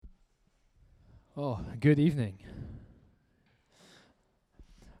Oh, good evening.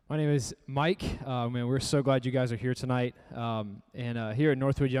 My name is Mike, and we're so glad you guys are here tonight. Here at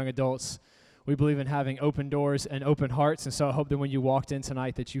Northwood Young Adults, we believe in having open doors and open hearts, and so I hope that when you walked in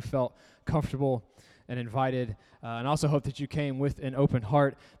tonight that you felt comfortable and invited, and also hope that you came with an open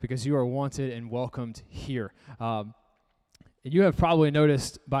heart because you are wanted and welcomed here. You have probably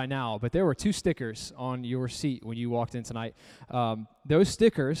noticed by now, but there were 2 stickers on your seat when you walked in tonight. Those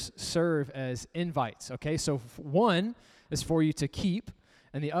stickers serve as invites, okay? So one is for you to keep,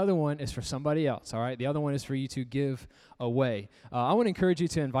 and the other one is for somebody else, all right? The other one is for you to give away. I want to encourage you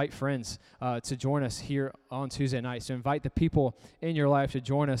to invite friends to join us here on Tuesday nights, to invite the people in your life to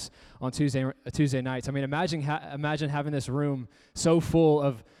join us on Tuesday nights. I mean, imagine having this room so full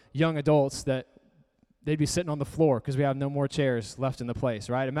of young adults that they'd be sitting on the floor because we have no more chairs left in the place,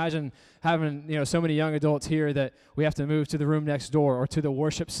 right? Imagine having, so many young adults here that we have to move to the room next door or to the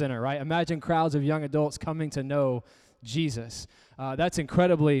worship center, right? Imagine crowds of young adults coming to know Jesus. That's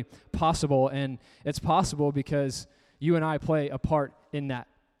incredibly possible, and it's possible because you and I play a part in that.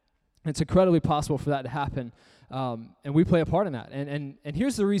 It's incredibly possible for that to happen, and we play a part in that. And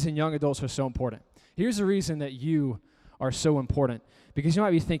here's the reason young adults are so important. Here's the reason that you are so important. Because you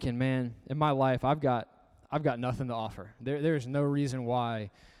might be thinking, man, in my life, I've got nothing to offer. There's no reason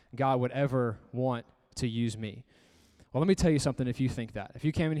why God would ever want to use me. Well, let me tell you something if you think that. If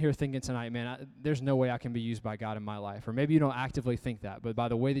you came in here thinking tonight, man, there's no way I can be used by God in my life. Or maybe you don't actively think that, but by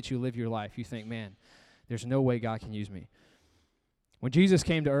the way that you live your life, you think, man, there's no way God can use me. When Jesus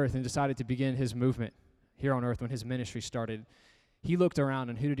came to earth and decided to begin his movement here on earth, when his ministry started, he looked around,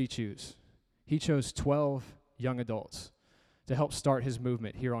 and who did he choose? He chose 12 young adults to help start his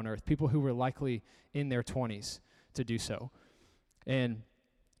movement here on earth, people who were likely in their 20s to do so. And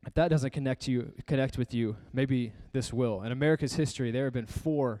if that doesn't connect with you, maybe this will. In America's history, there have been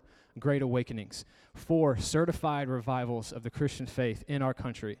 4 great awakenings, 4 certified revivals of the Christian faith in our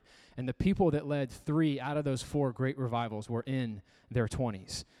country. And the people that led 3 out of those 4 great revivals were in their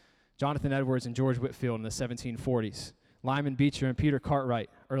 20s. Jonathan Edwards and George Whitefield in the 1740s, Lyman Beecher and Peter Cartwright,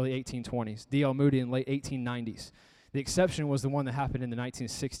 early 1820s, D.L. Moody in late 1890s. The exception was the one that happened in the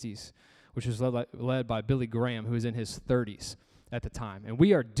 1960s, which was led by Billy Graham, who was in his 30s at the time. And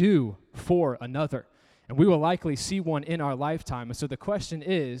we are due for another, and we will likely see one in our lifetime. And so the question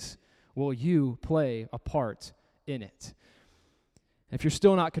is, will you play a part in it? If you're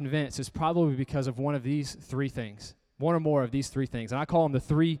still not convinced, it's probably because of one of these 3 things, one or more of these 3 things. And I call them the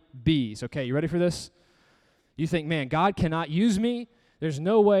 3 B's. Okay, you ready for this? You think, man, God cannot use me. There's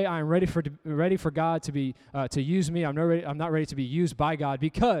no way I'm ready for God to use me. I'm not ready to be used by God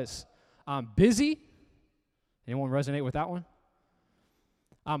because I'm busy. Anyone resonate with that one?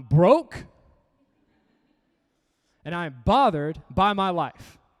 I'm broke, and I'm bothered by my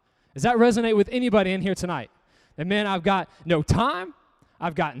life. Does that resonate with anybody in here tonight? And man, I've got no time,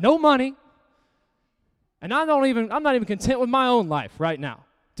 I've got no money, and I'm not even content with my own life right now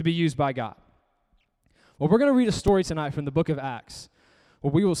to be used by God. Well, we're going to read a story tonight from the book of Acts,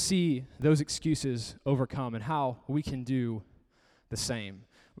 where we will see those excuses overcome and how we can do the same.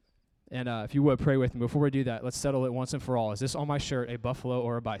 And if you would, pray with me. Before we do that, let's settle it once and for all. Is this on my shirt a buffalo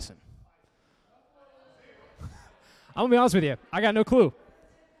or a bison? I'm going to be honest with you. I got no clue.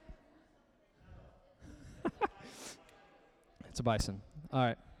 It's a bison. All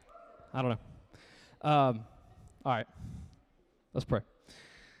right. I don't know. All right. Let's pray.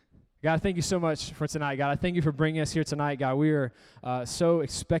 God, thank you so much for tonight. God, I thank you for bringing us here tonight. God, we are so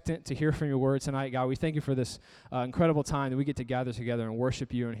expectant to hear from your word tonight. God, we thank you for this incredible time that we get to gather together and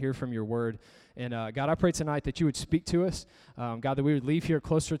worship you and hear from your word. And God, I pray tonight that you would speak to us. God, that we would leave here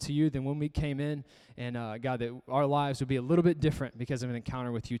closer to you than when we came in. And God, that our lives would be a little bit different because of an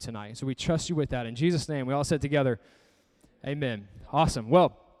encounter with you tonight. So we trust you with that. In Jesus' name, we all said together, amen. Awesome.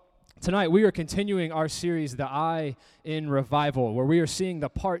 Well, tonight, we are continuing our series, The Eye in Revival, where we are seeing the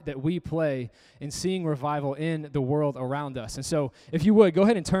part that we play in seeing revival in the world around us. And so, if you would, go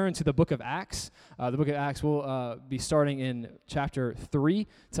ahead and turn to the book of Acts. The book of Acts will be starting in chapter 3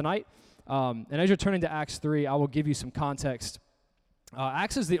 tonight. And as you're turning to Acts 3, I will give you some context.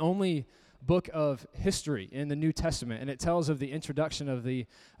 Acts is the only book of history in the New Testament, and it tells of the introduction of the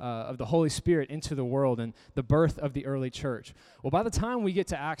Holy Spirit into the world and the birth of the early church. Well, by the time we get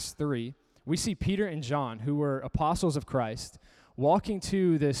to Acts 3, we see Peter and John, who were apostles of Christ, walking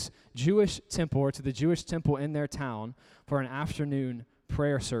to this Jewish temple, or to the Jewish temple in their town, for an afternoon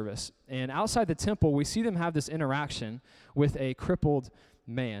prayer service. And outside the temple, we see them have this interaction with a crippled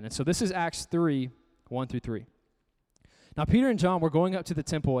man. And so this is Acts 3, 1 through 3. Now, Peter and John were going up to the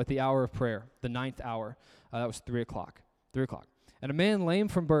temple at the hour of prayer, the 9th hour. That was 3 o'clock. And a man lame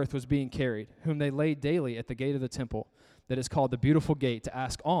from birth was being carried, whom they laid daily at the gate of the temple, that is called the Beautiful Gate, to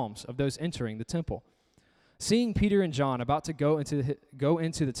ask alms of those entering the temple. Seeing Peter and John about to go into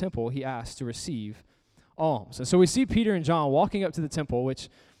the temple, he asked to receive alms. And so we see Peter and John walking up to the temple, which,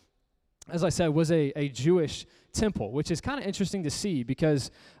 as I said, was a Jewish temple, which is kind of interesting to see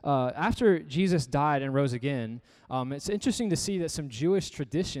because after Jesus died and rose again, it's interesting to see that some Jewish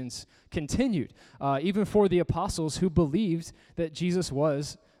traditions continued, even for the apostles who believed that Jesus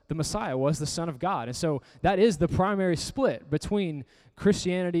was the Messiah, was the Son of God. And so that is the primary split between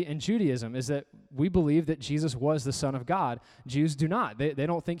Christianity and Judaism, is that we believe that Jesus was the Son of God. Jews do not. They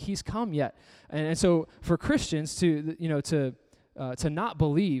don't think he's come yet. And so for Christians to not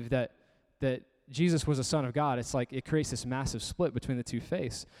believe that Jesus was a Son of God, it's like it creates this massive split between the two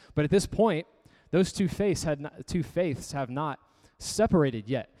faiths. But at this point, those two faiths have not separated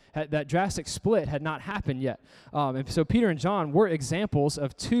yet. That drastic split had not happened yet. And so Peter and John were examples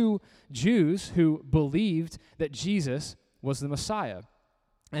of two Jews who believed that Jesus was the Messiah.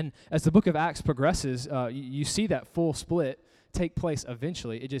 And as the book of Acts progresses, you see that full split take place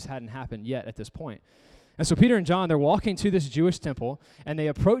eventually. It just hadn't happened yet at this point. And so Peter and John, they're walking to this Jewish temple, and they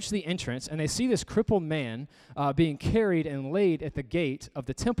approach the entrance, and they see this crippled man being carried and laid at the gate of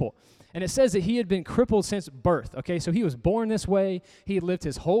the temple. And it says that he had been crippled since birth, okay? So he was born this way. He had lived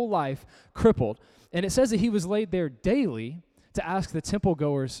his whole life crippled. And it says that he was laid there daily to ask the temple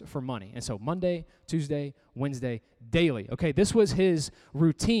goers for money. And so Monday, Tuesday, Wednesday, daily, okay? This was his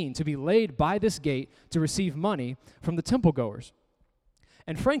routine, to be laid by this gate to receive money from the temple goers.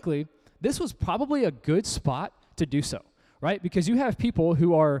 And frankly, this was probably a good spot to do so, right? Because you have people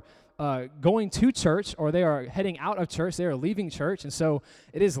who are going to church, or they are heading out of church, they are leaving church, and so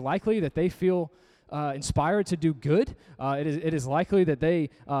it is likely that they feel inspired to do good. It is likely that they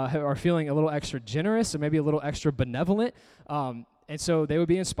are feeling a little extra generous or maybe a little extra benevolent, and so they would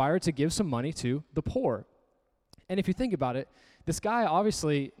be inspired to give some money to the poor. And if you think about it, this guy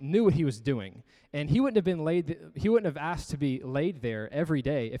obviously knew what he was doing, and he wouldn't have asked to be laid there every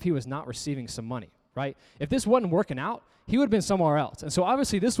day if he was not receiving some money, right? If this wasn't working out, he would have been somewhere else. And so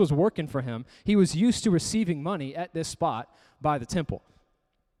obviously this was working for him. He was used to receiving money at this spot by the temple.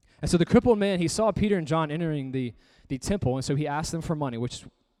 And so the crippled man, he saw Peter and John entering the temple, and so he asked them for money, which is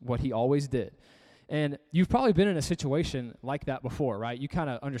what he always did. And you've probably been in a situation like that before, right? You kind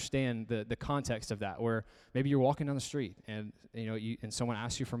of understand the context of that, where maybe you're walking down the street and and someone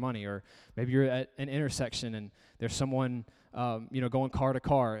asks you for money, or maybe you're at an intersection and there's someone going car to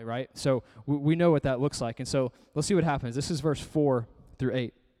car, right? So we know what that looks like. And so let's see what happens. This is verse 4 through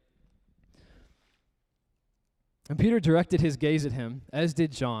 8. And Peter directed his gaze at him, as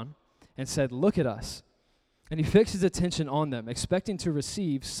did John, and said, "Look at us." And he fixed his attention on them, expecting to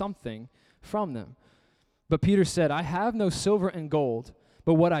receive something from them. But Peter said, "I have no silver and gold,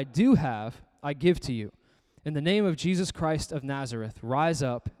 but what I do have, I give to you. In the name of Jesus Christ of Nazareth, rise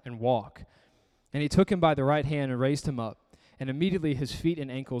up and walk." And he took him by the right hand and raised him up, and immediately his feet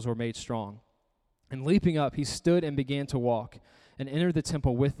and ankles were made strong. And leaping up, he stood and began to walk, and entered the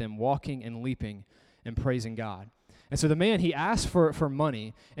temple with them, walking and leaping and praising God. And so the man, he asked for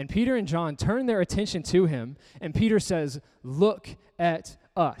money, and Peter and John turned their attention to him, and Peter says, "Look at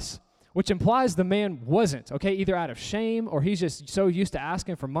us," which implies the man wasn't, okay, either out of shame, or he's just so used to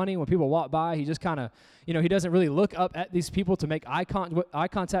asking for money when people walk by, he just kind of, he doesn't really look up at these people to make eye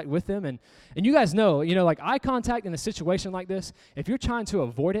contact with them. And you guys know, like eye contact in a situation like this, if you're trying to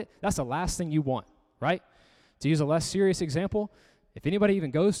avoid it, that's the last thing you want, right? To use a less serious example, if anybody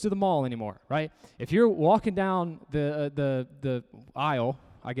even goes to the mall anymore, right? If you're walking down the aisle,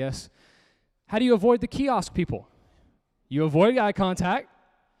 I guess, how do you avoid the kiosk people? You avoid eye contact,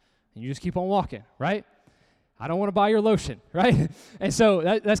 and you just keep on walking, right? I don't want to buy your lotion, right? And so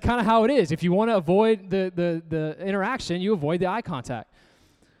that's kind of how it is. If you want to avoid the interaction, you avoid the eye contact.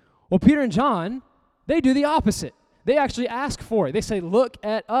 Well, Peter and John, they do the opposite. They actually ask for it. They say, "Look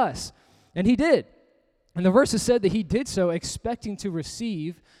at us." And he did. And the verses said that he did so expecting to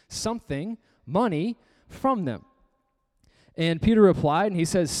receive something, money, from them. And Peter replied, and he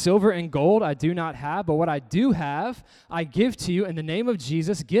says, "Silver and gold I do not have, but what I do have, I give to you. In the name of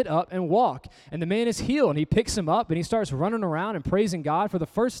Jesus, get up and walk." And the man is healed, and he picks him up, and he starts running around and praising God for the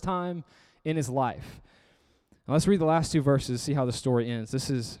first time in his life. Now let's read the last two verses, see how the story ends. This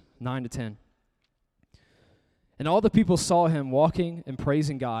is 9 to 10. And all the people saw him walking and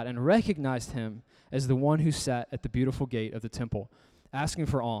praising God, and recognized him as the one who sat at the beautiful gate of the temple, asking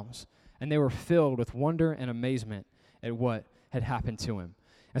for alms. And they were filled with wonder and amazement at what had happened to him.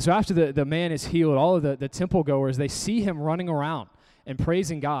 And so after the man is healed, all of the temple goers, they see him running around. and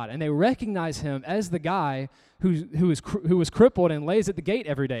praising God. And they recognize him as the guy who was crippled and lays at the gate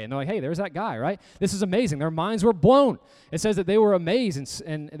every day. And they're like, hey, there's that guy, right? This is amazing. Their minds were blown. It says that they were amazed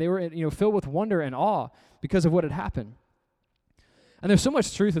and they were filled with wonder and awe because of what had happened. And there's so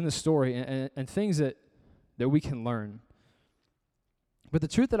much truth in this story and things that we can learn. But the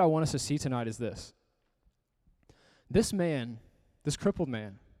truth that I want us to see tonight is this. This man, this crippled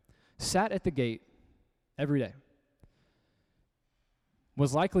man, sat at the gate every day,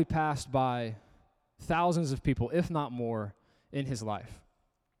 was likely passed by thousands of people, if not more, in his life.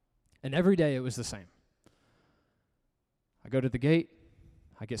 And every day it was the same. I go to the gate,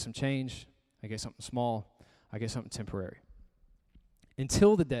 I get some change, I get something small, I get something temporary.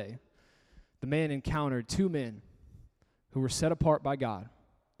 Until the day the man encountered two men who were set apart by God,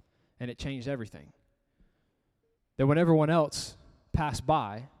 and it changed everything. That when everyone else passed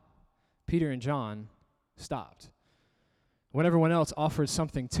by, Peter and John stopped. When everyone else offered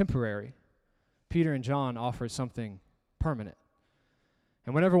something temporary, Peter and John offered something permanent.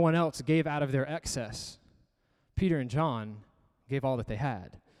 And when everyone else gave out of their excess, Peter and John gave all that they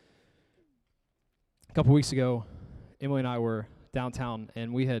had. A couple weeks ago, Emily and I were downtown,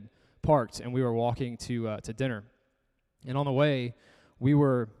 and we had parked, and we were walking to dinner. And on the way, we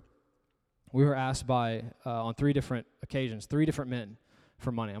were asked by, on 3 different occasions, 3 different men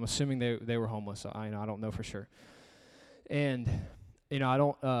for money. I'm assuming they were homeless. So I don't know for sure. And, I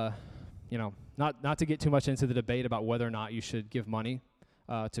don't, not to get too much into the debate about whether or not you should give money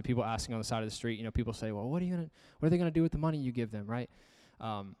to people asking on the side of the street. People say, well, what are they going to do with the money you give them, right?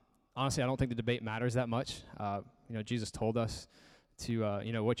 Honestly, I don't think the debate matters that much. Jesus told us to,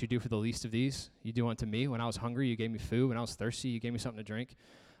 what you do for the least of these, you do unto me. When I was hungry, you gave me food. When I was thirsty, you gave me something to drink.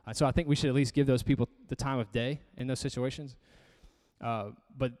 So I think we should at least give those people the time of day in those situations.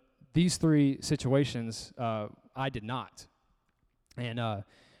 But these 3 situations, I did not. And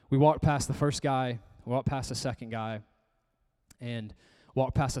we walked past the first guy, walked past the second guy, and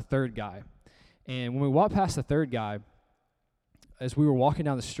walked past the third guy. And when we walked past the third guy, as we were walking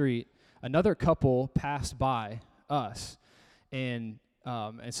down the street, another couple passed by us. And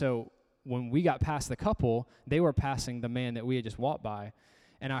so when we got past the couple, they were passing the man that we had just walked by.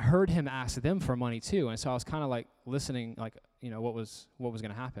 And I heard him ask them for money too. And so I was kind of like listening, like, what was going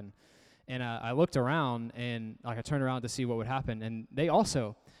to happen. And I looked around and I turned around to see what would happen. And they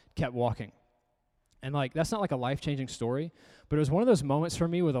also kept walking. And that's not like a life-changing story, but it was one of those moments for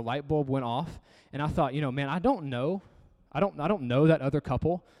me where the light bulb went off. And I thought, man, I don't know that other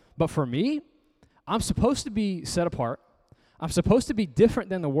couple, but for me, I'm supposed to be set apart. I'm supposed to be different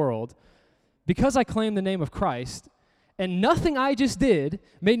than the world because I claim the name of Christ. And nothing I just did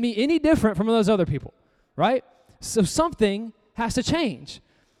made me any different from those other people, right? So something has to change,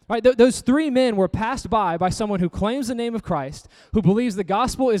 right? Those 3 men were passed by someone who claims the name of Christ, who believes the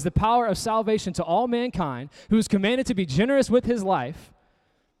gospel is the power of salvation to all mankind, who is commanded to be generous with his life,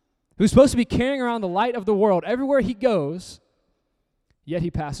 who's supposed to be carrying around the light of the world everywhere he goes, yet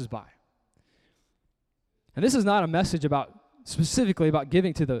he passes by. And this is not a message specifically about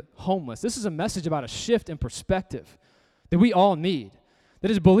giving to the homeless. This is a message about a shift in perspective that we all need. That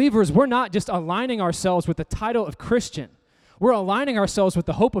as believers, we're not just aligning ourselves with the title of Christian. We're aligning ourselves with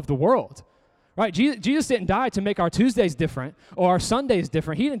the hope of the world, right? Jesus didn't die to make our Tuesdays different or our Sundays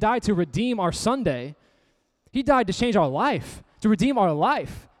different. He didn't die to redeem our Sunday. He died to change our life, to redeem our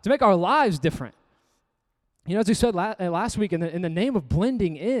life, to make our lives different. As we said last week, in the name of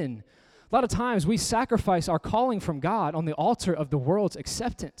blending in, a lot of times we sacrifice our calling from God on the altar of the world's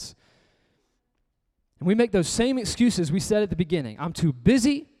acceptance. And we make those same excuses we said at the beginning. I'm too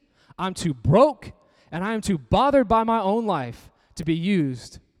busy, I'm too broke, and I am too bothered by my own life to be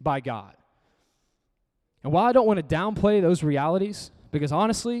used by God. And while I don't want to downplay those realities, because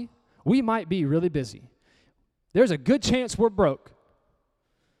honestly, we might be really busy, there's a good chance we're broke.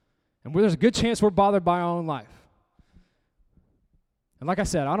 And there's a good chance we're bothered by our own life. And like I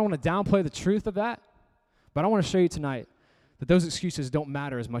said, I don't want to downplay the truth of that, but I want to show you tonight that those excuses don't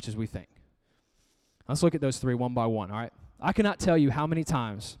matter as much as we think. Let's look at those 3 one by one, all right? I cannot tell you how many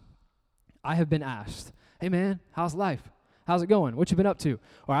times I have been asked, hey, man, how's life? How's it going? What you been up to?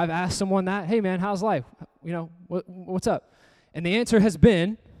 Or I've asked someone that, hey, man, how's life? What's up? And the answer has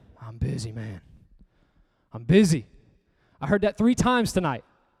been, I'm busy, man. I'm busy. I heard that 3 times tonight.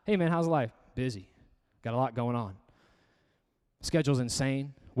 Hey, man, how's life? Busy. Got a lot going on. Schedule's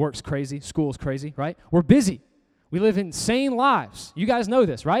insane. Work's crazy. School's crazy, right? We're busy. We live insane lives. You guys know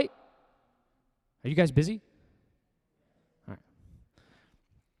this, right? Are you guys busy? All right.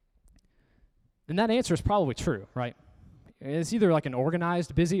 And that answer is probably true, right? It's either like an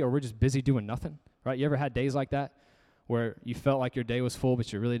organized busy or we're just busy doing nothing, right? You ever had days like that where you felt like your day was full,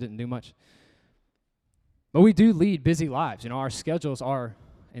 but you really didn't do much. But we do lead busy lives. Our schedules are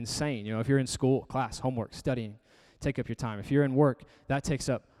insane. If you're in school, class, homework, studying, take up your time. If you're in work, that takes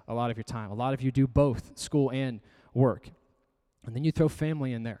up a lot of your time. A lot of you do both school and work. And then you throw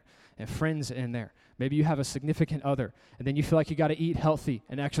family in there and friends in there. Maybe you have a significant other, and then you feel like you got to eat healthy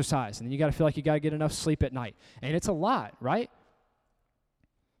and exercise, and then you got to feel like you got to get enough sleep at night. And it's a lot, right?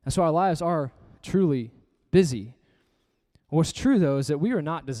 And so our lives are truly busy. What's true, though, is that we are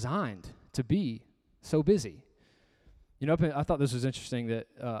not designed to be so busy. I thought this was interesting that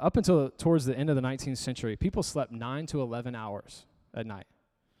up until towards the end of the 19th century, people slept 9 to 11 hours at night.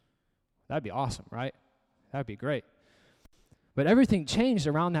 That'd be awesome, right? That'd be great. But everything changed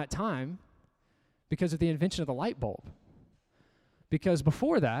around that time because of the invention of the light bulb. Because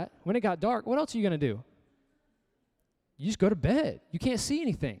before that, when it got dark, what else are you going to do? You just go to bed. You can't see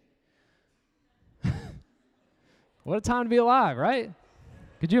anything. What a time to be alive, right?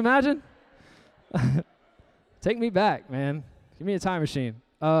 Could you imagine? Take me back, man. Give me a time machine.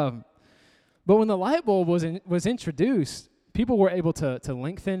 But when the light bulb was introduced, people were able to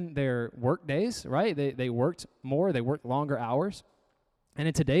lengthen their work days, right? They worked more. They worked longer hours. And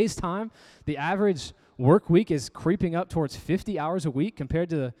in today's time, the average work week is creeping up towards 50 hours a week compared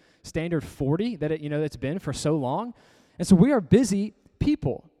to the standard 40 that it's been for so long. And so we are busy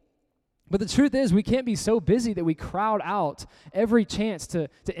people. But the truth is, we can't be so busy that we crowd out every chance to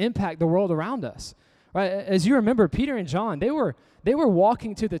impact the world around us. Right? As you remember, Peter and John, they were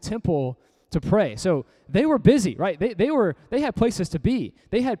walking to the temple to pray. So they were busy, right? They had places to be.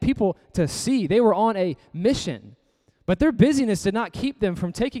 They had people to see. They were on a mission. But their busyness did not keep them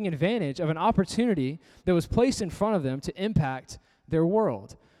from taking advantage of an opportunity that was placed in front of them to impact their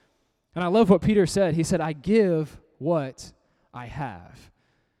world. And I love what Peter said. He said, I give what I have.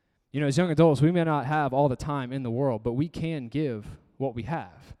 As young adults, we may not have all the time in the world, but we can give what we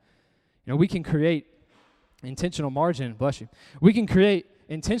have. We can create intentional margin, bless you. We can create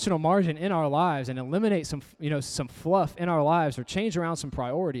intentional margin in our lives and eliminate some fluff in our lives or change around some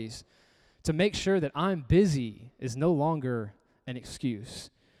priorities to make sure that I'm busy is no longer an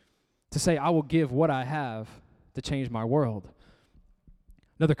excuse. To say I will give what I have to change my world.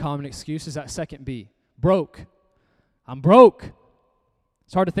 Another common excuse is that second B, broke. I'm broke.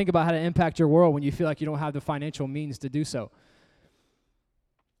 It's hard to think about how to impact your world when you feel like you don't have the financial means to do so.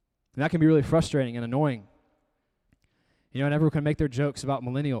 And that can be really frustrating and annoying. And everyone can make their jokes about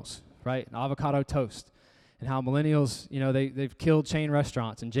millennials, right? And avocado toast. And how millennials, they've killed chain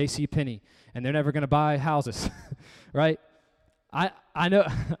restaurants and JCPenney, and they're never going to buy houses, right? I know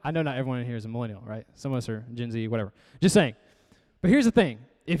not everyone in here is a millennial, right? Some of us are Gen Z, whatever. Just saying. But here's the thing.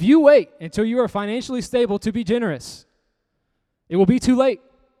 If you wait until you are financially stable to be generous, it will be too late.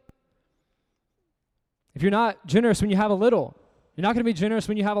 If you're not generous when you have a little, you're not going to be generous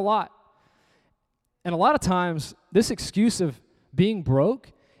when you have a lot. And a lot of times, this excuse of being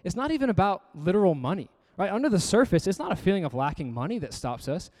broke is not even about literal money. Right, under the surface, it's not a feeling of lacking money that stops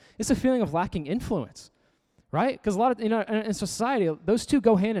us. It's a feeling of lacking influence, right? Because a lot of, in society, those two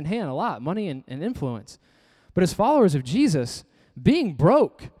go hand in hand a lot, money and influence. But as followers of Jesus, being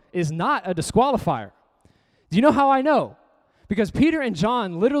broke is not a disqualifier. Do you know how I know? Because Peter and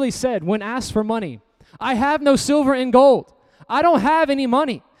John literally said, when asked for money, I have no silver and gold. I don't have any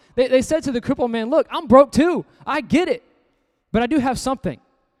money. They said to the crippled man, look, I'm broke too. I get it. But I do have something,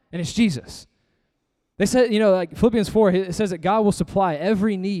 and it's Jesus. They said, like Philippians 4, it says that God will supply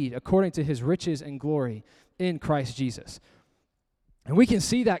every need according to his riches and glory in Christ Jesus. And we can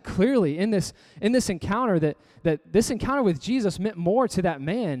see that clearly in this encounter that this encounter with Jesus meant more to that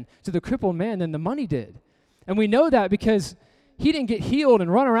man, to the crippled man, than the money did. And we know that because he didn't get healed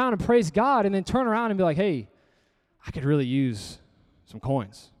and run around and praise God and then turn around and be like, hey, I could really use some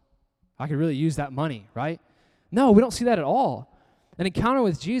coins. I could really use that money, right? No, we don't see that at all. An encounter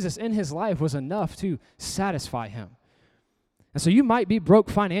with Jesus in his life was enough to satisfy him. And so you might be broke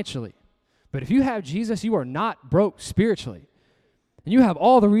financially, but if you have Jesus, you are not broke spiritually. And you have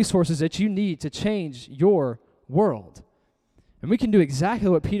all the resources that you need to change your world. And we can do exactly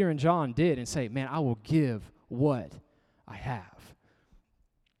what Peter and John did and say, man, I will give what I have.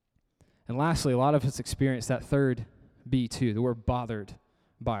 And lastly, a lot of us experience that third B too, that we're bothered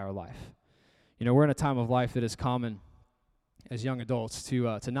by our life. We're in a time of life that is common as young adults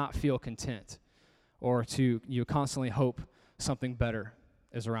to not feel content or to constantly hope something better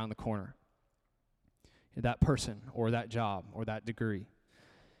is around the corner. That person or that job or that degree.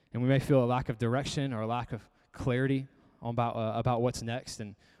 And we may feel a lack of direction or a lack of clarity about what's next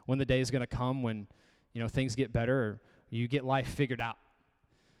and when the day is going to come when things get better or you get life figured out.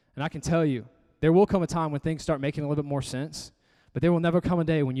 And I can tell you there will come a time when things start making a little bit more sense, but there will never come a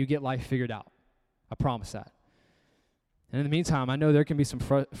day when you get life figured out. I promise that. And in the meantime, I know there can be some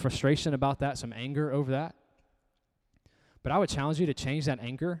frustration about that, some anger over that. But I would challenge you to change that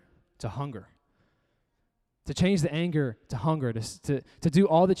anger to hunger. To change the anger to hunger, to do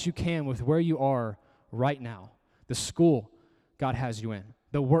all that you can with where you are right now. The school God has you in.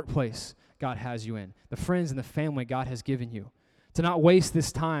 The workplace God has you in. The friends and the family God has given you. To not waste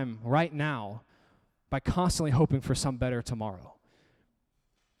this time right now by constantly hoping for some better tomorrow.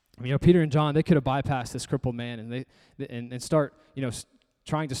 I mean, Peter and John, they could have bypassed this crippled man and start,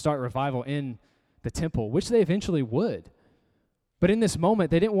 trying to start revival in the temple, which they eventually would. But in this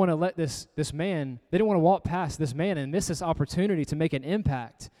moment, they didn't want to let this man, they didn't want to walk past this man and miss this opportunity to make an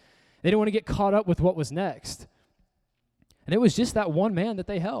impact. They didn't want to get caught up with what was next. And it was just that one man that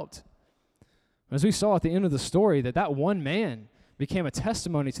they helped. As we saw at the end of the story, that one man became a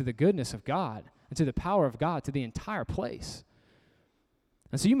testimony to the goodness of God and to the power of God to the entire place.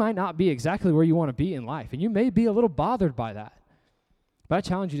 And so you might not be exactly where you want to be in life, and you may be a little bothered by that. But I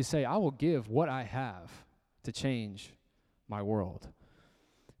challenge you to say, I will give what I have to change my world.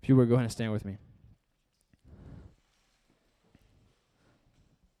 If you would, go ahead and stand with me.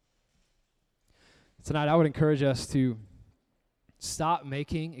 Tonight, I would encourage us to stop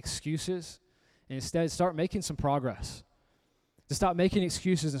making excuses and instead start making some progress. To stop making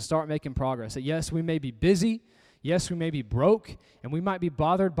excuses and start making progress. That yes, we may be busy, yes, we may be broke, and we might be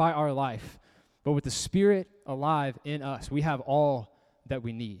bothered by our life, but with the Spirit alive in us, we have all that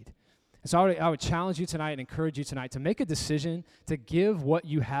we need. And so I would challenge you tonight and encourage you tonight to make a decision to give what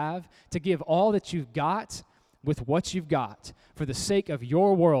you have, to give all that you've got with what you've got for the sake of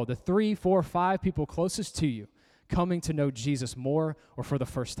your world, the 3, 4, 5 people closest to you coming to know Jesus more or for the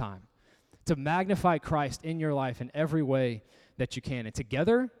first time. To magnify Christ in your life in every way that you can. And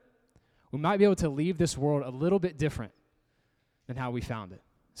together, we might be able to leave this world a little bit different than how we found it.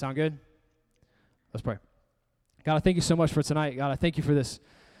 Sound good? Let's pray. God, I thank you so much for tonight. God, I thank you for this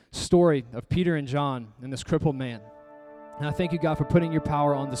story of Peter and John and this crippled man. And I thank you, God, for putting your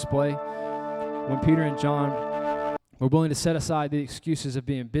power on display when Peter and John were willing to set aside the excuses of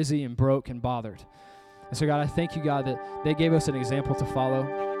being busy and broke and bothered. And so, God, I thank you, God, that they gave us an example to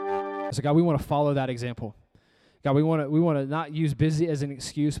follow. So, God, we want to follow that example. God, we want to not use busy as an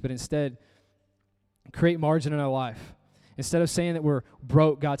excuse, but instead create margin in our life. Instead of saying that we're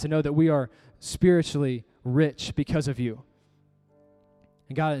broke, God, to know that we are spiritually rich because of you.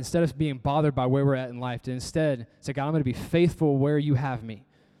 And God, instead of being bothered by where we're at in life, to instead say, God, I'm going to be faithful where you have me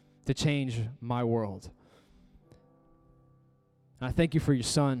to change my world. And I thank you for your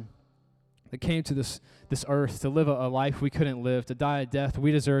Son that came to this earth to live a life we couldn't live, to die a death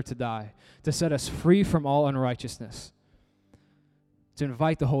we deserve to die, to set us free from all unrighteousness, to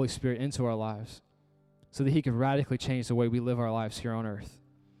invite the Holy Spirit into our lives so that he could radically change the way we live our lives here on earth.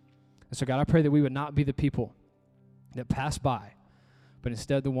 And so, God, I pray that we would not be the people that pass by, but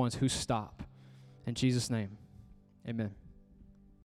instead the ones who stop. In Jesus' name, amen.